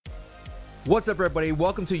What's up, everybody?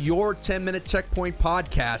 Welcome to your 10-minute checkpoint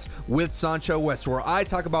podcast with Sancho West, where I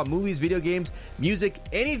talk about movies, video games, music,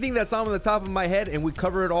 anything that's on the top of my head, and we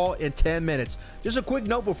cover it all in 10 minutes. Just a quick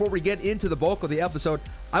note before we get into the bulk of the episode,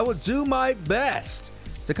 I will do my best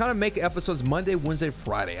to kind of make episodes Monday, Wednesday,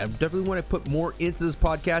 Friday. I definitely want to put more into this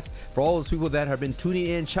podcast for all those people that have been tuning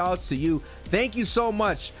in. Shout outs to you. Thank you so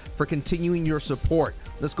much for continuing your support.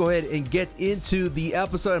 Let's go ahead and get into the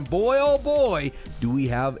episode. And boy, oh boy, do we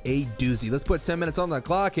have a doozy. Let's put 10 minutes on the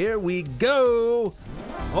clock. Here we go.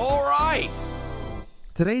 All right.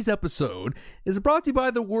 Today's episode is brought to you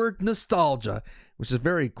by the word nostalgia, which is a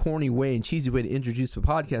very corny way and cheesy way to introduce the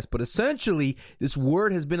podcast. But essentially, this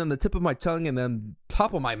word has been on the tip of my tongue and the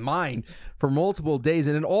top of my mind for multiple days.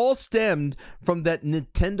 And it all stemmed from that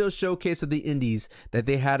Nintendo showcase of the indies that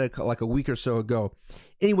they had like a week or so ago.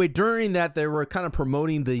 Anyway, during that, they were kind of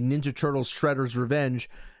promoting the Ninja Turtles Shredder's Revenge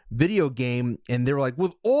video game. And they were like,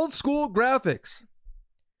 with old school graphics.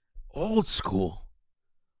 Old school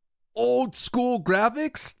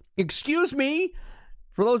graphics? Excuse me?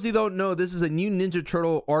 For those of you who don't know, this is a new Ninja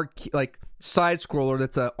Turtle side scroller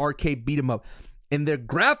that's an arcade beat 'em up. And the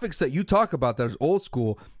graphics that you talk about that is old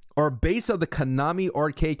school are based on the Konami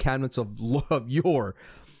arcade cabinets of yore.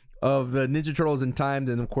 Of the Ninja Turtles in time,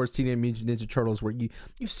 and of course Teenage Mutant Ninja Turtles, where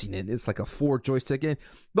you've seen it. It's like a 4 joystick. And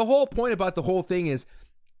the whole point about the whole thing is,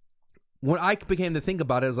 when I began to think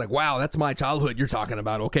about it, I was like, wow, that's my childhood you're talking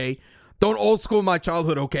about, okay? Don't old school my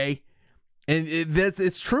childhood, okay? And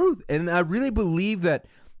it's truth. And I really believe that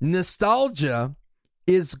nostalgia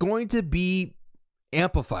is going to be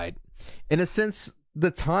amplified. In a sense,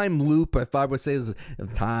 the time loop, if I would say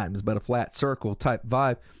time is but a flat circle type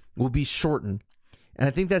vibe, will be shortened. And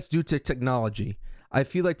I think that's due to technology. I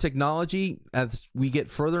feel like technology, as we get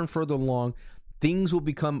further and further along, things will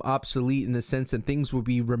become obsolete in a sense, and things will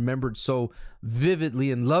be remembered so vividly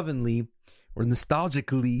and lovingly, or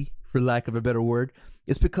nostalgically, for lack of a better word.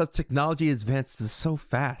 It's because technology advances so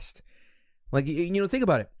fast. Like, think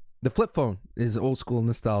about it. The flip phone is old school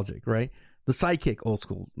nostalgic, right? The Sidekick, old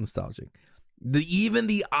school nostalgic. Even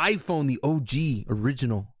the iPhone, the OG,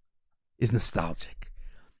 original, is nostalgic.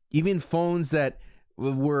 Even phones that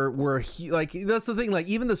were like, that's the thing, like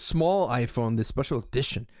even the small iPhone, the special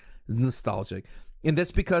edition, is nostalgic. And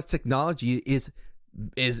that's because technology is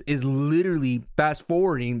literally fast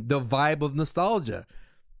forwarding the vibe of nostalgia.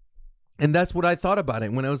 And that's what I thought about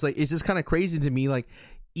it when I was like, it's just kind of crazy to me, like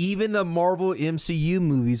even the Marvel MCU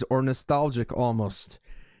movies are nostalgic almost.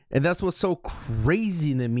 And that's what's so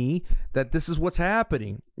crazy to me, that this is what's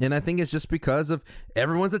happening. And I think it's just because of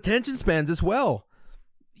everyone's attention spans as well.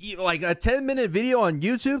 Like a 10-minute video on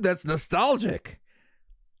YouTube, that's nostalgic.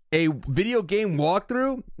 A video game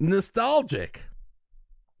walkthrough, nostalgic.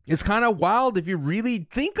 It's kind of wild if you really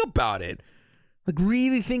think about it. Like,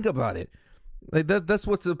 really think about it. Like that's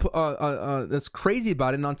what's that's crazy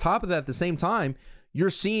about it. And on top of that, at the same time, you're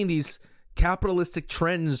seeing these capitalistic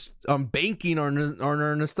trends banking on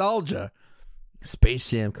our nostalgia. Space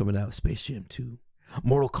Jam coming out, Space Jam 2.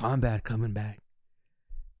 Mortal Kombat coming back.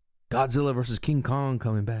 Godzilla versus King Kong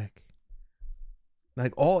coming back.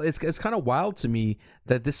 Like it's kind of wild to me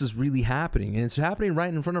that this is really happening, and it's happening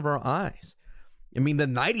right in front of our eyes. I mean, the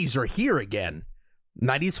 90s are here again.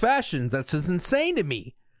 90s fashions, that's just insane to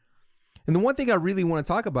me. And the one thing I really want to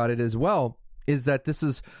talk about it as well is that this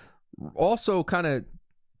is also kind of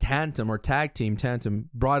tag team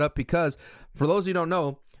brought up because, for those who don't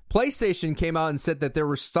know, PlayStation came out and said that they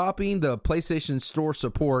were stopping the PlayStation Store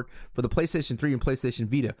support for the PlayStation 3 and PlayStation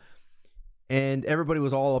Vita. And everybody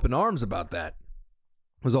was all up in arms about that.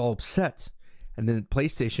 Was all upset. And then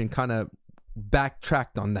PlayStation kind of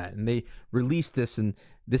backtracked on that. And they released this. And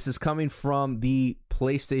this is coming from the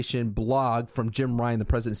PlayStation blog from Jim Ryan, the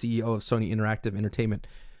president and CEO of Sony Interactive Entertainment.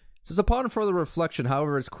 It says, upon further reflection,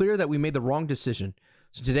 however, it's clear that we made the wrong decision.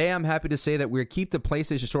 So today I'm happy to say that we'll keep the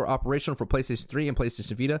PlayStation Store operational for PlayStation 3 and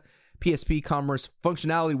PlayStation Vita. PSP commerce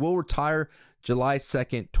functionality will retire July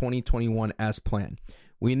 2nd, 2021 as planned.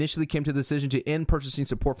 We initially came to the decision to end purchasing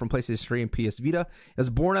support from PlayStation 3 and PS Vita. It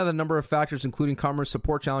was born out of a number of factors, including commerce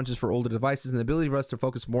support challenges for older devices and the ability for us to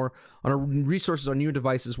focus more on our resources on newer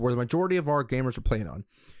devices where the majority of our gamers are playing on.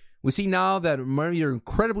 We see now that many of you are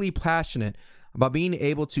incredibly passionate about being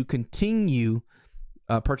able to continue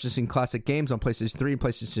purchasing classic games on PlayStation 3 and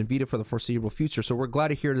PlayStation Vita for the foreseeable future. So we're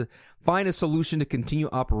glad to find a solution to continue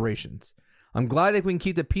operations. I'm glad that we can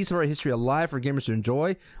keep the piece of our history alive for gamers to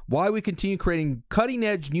enjoy, while we continue creating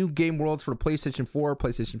cutting-edge new game worlds for the PlayStation 4,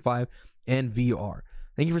 PlayStation 5, and VR.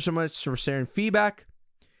 Thank you so much for sharing feedback,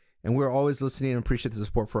 and we're always listening and appreciate the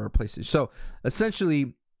support for our PlayStation. So,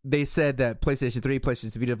 essentially, they said that PlayStation 3,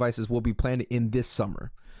 PlayStation Vita devices will be planned in this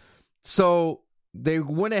summer. So they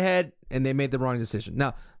went ahead and they made the wrong decision.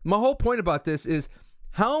 Now, my whole point about this is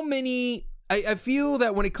how many... I feel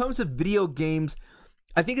that when it comes to video games,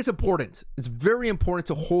 I think it's important. It's very important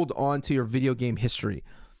to hold on to your video game history.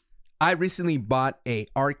 I recently bought a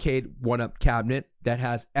arcade 1-up cabinet that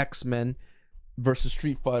has X-Men versus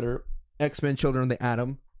Street Fighter, X-Men Children of the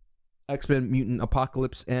Atom, X-Men Mutant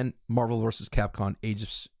Apocalypse, and Marvel vs. Capcom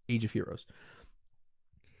Age of Heroes.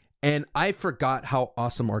 And I forgot how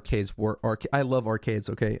awesome arcades were. I love arcades,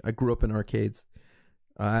 okay? I grew up in arcades.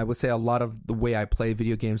 I would say a lot of the way I play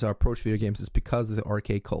video games, I approach video games, is because of the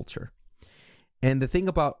arcade culture. And the thing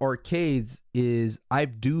about arcades is I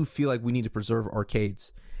do feel like we need to preserve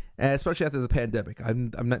arcades, and especially after the pandemic.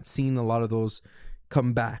 I'm not seeing a lot of those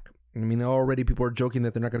come back. I mean, already people are joking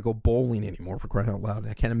that they're not going to go bowling anymore, for crying out loud.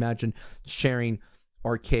 I can't imagine sharing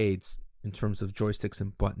arcades in terms of joysticks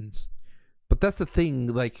and buttons. But that's the thing.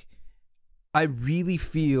 Like, I really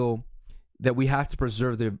feel that we have to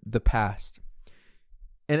preserve the past.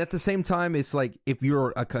 And at the same time, it's like, if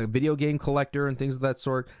you're a video game collector and things of that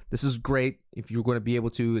sort, this is great if you're going to be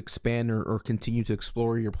able to expand or continue to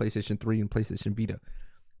explore your PlayStation 3 and PlayStation Vita.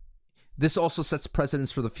 This also sets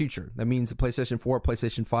precedents for the future. That means the PlayStation 4,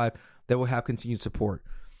 PlayStation 5, that will have continued support.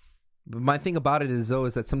 But my thing about it is, though,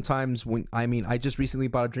 is that sometimes I just recently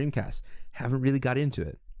bought a Dreamcast. Haven't really got into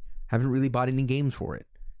it. Haven't really bought any games for it,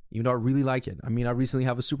 even though I really like it. I mean, I recently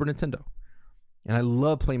have a Super Nintendo, and I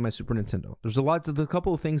love playing my Super Nintendo. There's a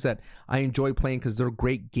couple of things that I enjoy playing because they're a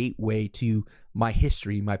great gateway to my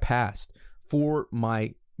history, my past, for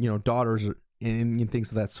my daughters and things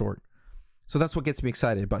of that sort. So that's what gets me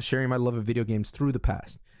excited about sharing my love of video games through the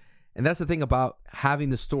past. And that's the thing about having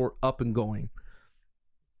the store up and going.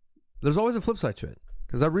 There's always a flip side to it,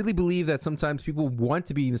 because I really believe that sometimes people want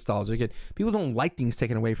to be nostalgic and people don't like things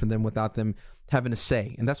taken away from them without them having a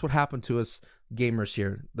say. And that's what happened to us gamers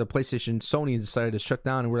here. The PlayStation, Sony decided to shut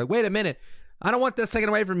down, and we're like, wait a minute, I don't want this taken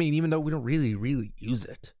away from me, even though we don't really use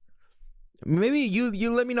it. Maybe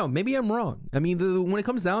you let me know. Maybe I'm wrong. I mean, when it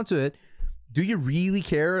comes down to it, do you really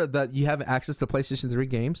care that you have access to PlayStation 3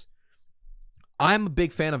 games? I'm a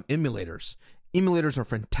big fan of emulators. Emulators are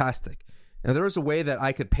fantastic. Now, there was a way that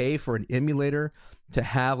I could pay for an emulator to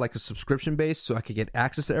have like a subscription base so I could get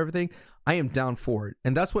access to everything. I am down for it.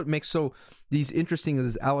 And that's what makes these interesting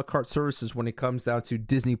is a la carte services when it comes down to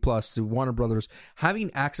Disney Plus, to Warner Brothers.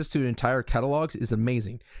 Having access to entire catalogs is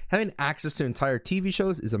amazing. Having access to entire TV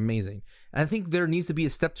shows is amazing. And I think there needs to be a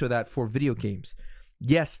step to that for video games.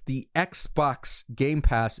 Yes, the Xbox Game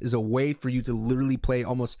Pass is a way for you to literally play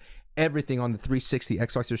almost everything on the 360,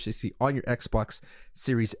 Xbox 360, on your Xbox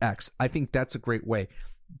Series X. I think that's a great way.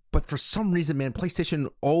 But for some reason, man, PlayStation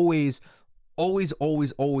always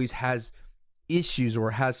has issues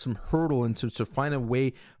or has some hurdle into to find a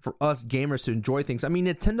way for us gamers to enjoy things. I mean,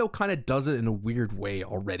 Nintendo kind of does it in a weird way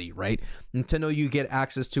already, right? Nintendo, you get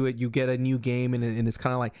access to it, you get a new game, and it's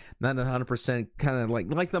kind of like not 100% kind of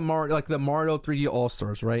like the Mario 3D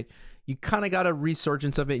All-Stars, right? You kind of got a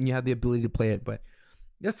resurgence of it, and you have the ability to play it, but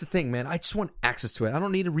that's the thing, man. I just want access to it. I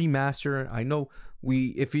don't need a remaster. I know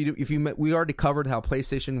we already covered how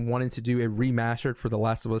PlayStation wanted to do a remaster for The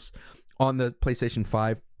Last of Us on the PlayStation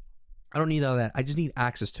 5. I don't need all that. I just need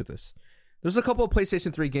access to this. There's a couple of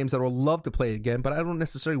PlayStation 3 games that I would love to play again, but I don't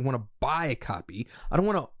necessarily want to buy a copy. I don't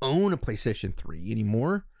want to own a PlayStation 3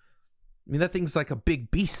 anymore. I mean, that thing's like a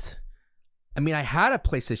big beast. I mean, I had a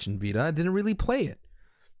PlayStation Vita. I didn't really play it.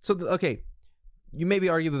 So, okay, you maybe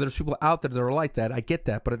argue that there's people out there that are like that. I get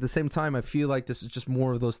that. But at the same time, I feel like this is just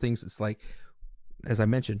more of those things. It's like, as I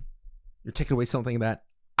mentioned, you're taking away something that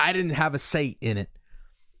I didn't have a say in it.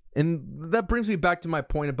 And that brings me back to my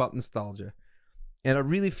point about nostalgia. And I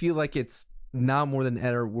really feel like it's now more than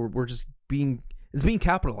ever, we're just being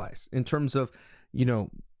capitalized in terms of,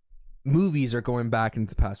 movies are going back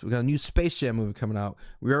into the past. We got a new Space Jam movie coming out.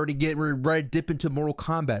 We're ready to dip into Mortal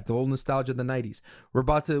Kombat, the old nostalgia of the 90s.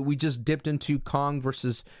 We just dipped into Kong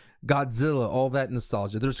versus Godzilla, all that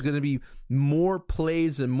nostalgia. There's going to be more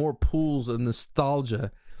plays and more pools of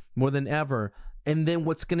nostalgia more than ever. And then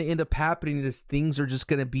what's going to end up happening is things are just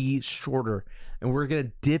going to be shorter. And we're going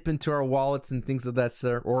to dip into our wallets and things of that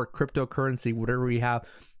sort, or cryptocurrency, whatever we have,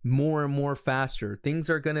 more and more faster. Things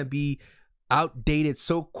are going to be outdated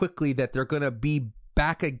so quickly that they're going to be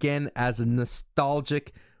back again as a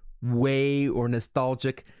nostalgic way or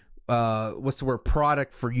nostalgic,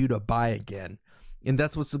 product for you to buy again. And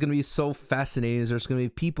that's what's going to be so fascinating is there's going to be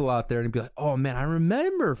people out there and be like, oh man, I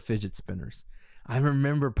remember fidget spinners. I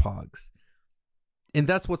remember Pogs. And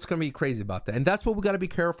that's what's going to be crazy about that. And that's what we got to be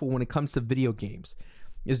careful when it comes to video games.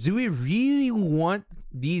 Is do we really want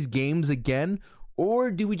these games again?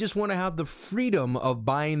 Or do we just want to have the freedom of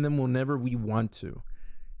buying them whenever we want to?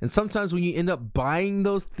 And sometimes when you end up buying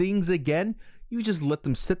those things again, you just let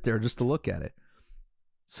them sit there just to look at it.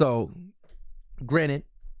 So, granted,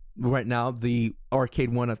 right now, the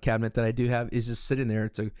arcade one-up cabinet that I do have is just sitting there.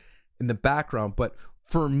 It's in the background. But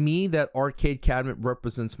for me, that arcade cabinet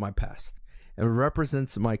represents my past. It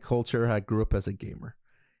represents my culture. I grew up as a gamer.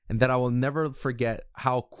 And that I will never forget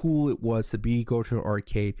how cool it was to go to an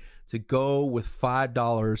arcade, to go with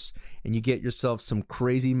 $5, and you get yourself some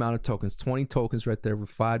crazy amount of tokens, 20 tokens right there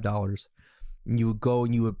with $5. And you would go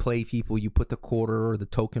and you would play people. You put the quarter or the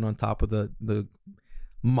token on top of the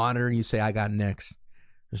monitor, and you say, I got next.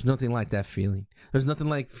 There's nothing like that feeling. There's nothing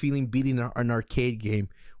like beating an arcade game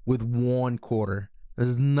with one quarter.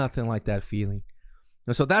 There's nothing like that feeling.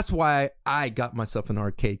 And so that's why I got myself an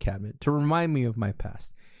arcade cabinet, to remind me of my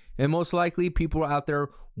past. And most likely people are out there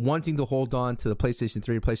wanting to hold on to the PlayStation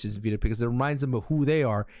 3, PlayStation Vita, because it reminds them of who they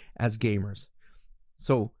are as gamers.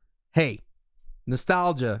 So, hey,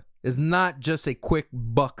 nostalgia is not just a quick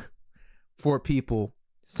buck for people.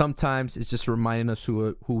 Sometimes it's just reminding us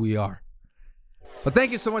who we are. But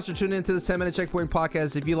thank you so much for tuning into this 10-minute Checkpoint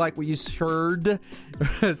podcast. If you like what you heard,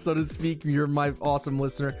 so to speak, you're my awesome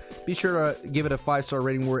listener. Be sure to give it a 5-star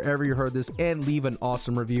rating wherever you heard this and leave an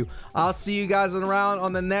awesome review. I'll see you guys around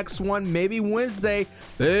on the next one, maybe Wednesday.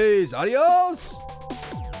 Peace. Adios.